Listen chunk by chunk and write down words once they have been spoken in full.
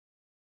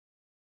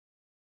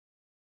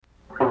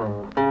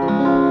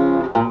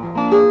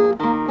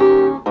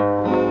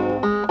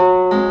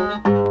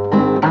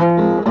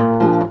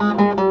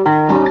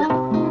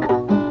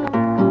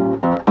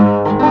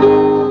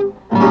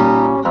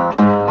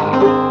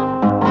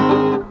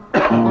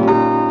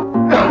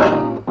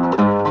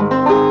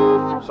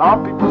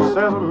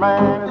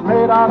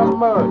out of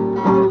mud.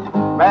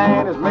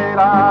 Man is made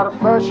out of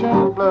flesh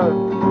and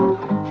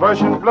blood.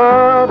 Flesh and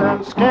blood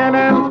and skin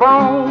and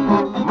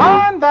bone.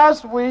 Mind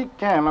that's weak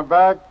and a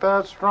back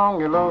that's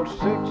strong. You load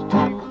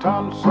 16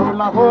 tons, so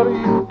now what do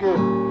you get?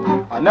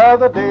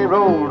 Another day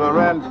older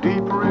and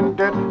deeper in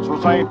debt.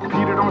 So St.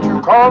 Peter, don't you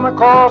call me,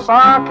 'cause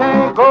I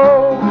can't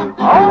go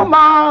on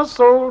my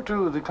soul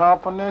to the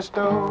company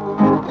store.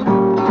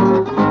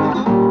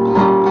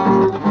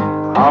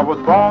 I was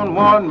born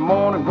one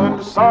morning when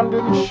the sun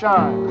didn't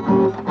shine.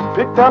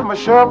 Picked up my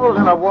shovel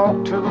and I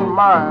walked to the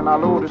mine. I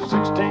loaded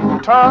 16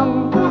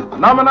 tons,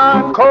 number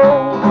 9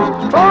 coal.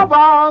 Straw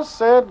bar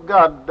said,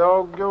 God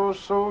dog your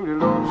soul, you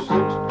load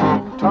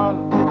 16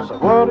 tons. So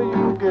what do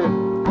you get?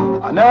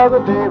 Another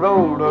day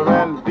older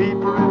and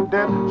deeper in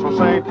debt. So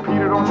St.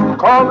 Peter, don't you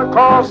call me,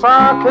 'cause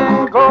I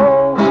can't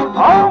go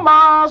on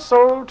my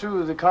soul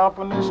to the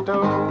company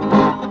store.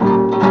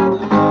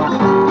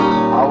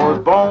 I was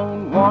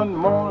born one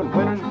morning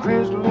when it's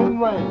drizzling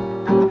rain.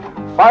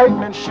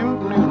 Fighting and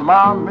shooting is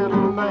my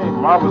middle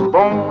name. I was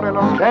born in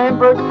a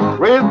canebrake,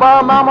 raised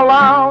by Mama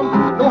Loud.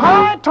 No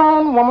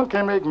high-toned woman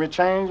can make me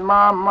change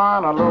my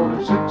mind. I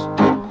loaded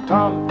 16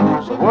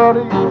 tons, so what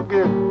do you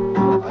get?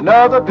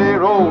 Another day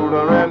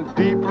older and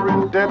deeper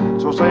in debt.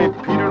 So St.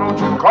 Peter, don't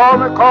you call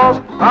me, 'cause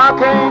I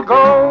can't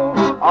go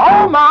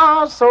on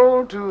my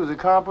soul to the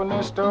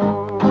company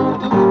store.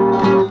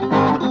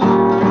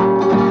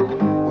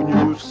 When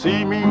you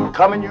see me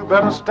coming, you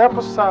better step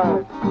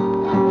aside.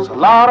 There's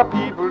a lot of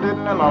people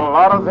didn't, and a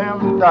lot of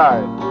them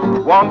died.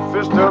 One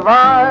fist of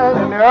iron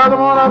and the other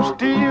one of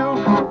steel.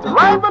 The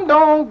right one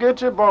don't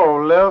get your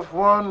ball, left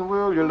one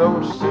will. You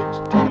load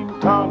 16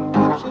 tons,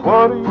 so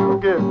what do you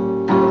get?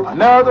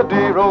 Another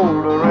day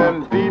older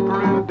and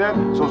deeper in debt.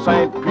 So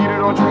St. Peter,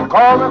 don't you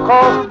call me,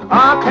 'cause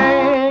I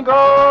can't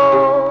go.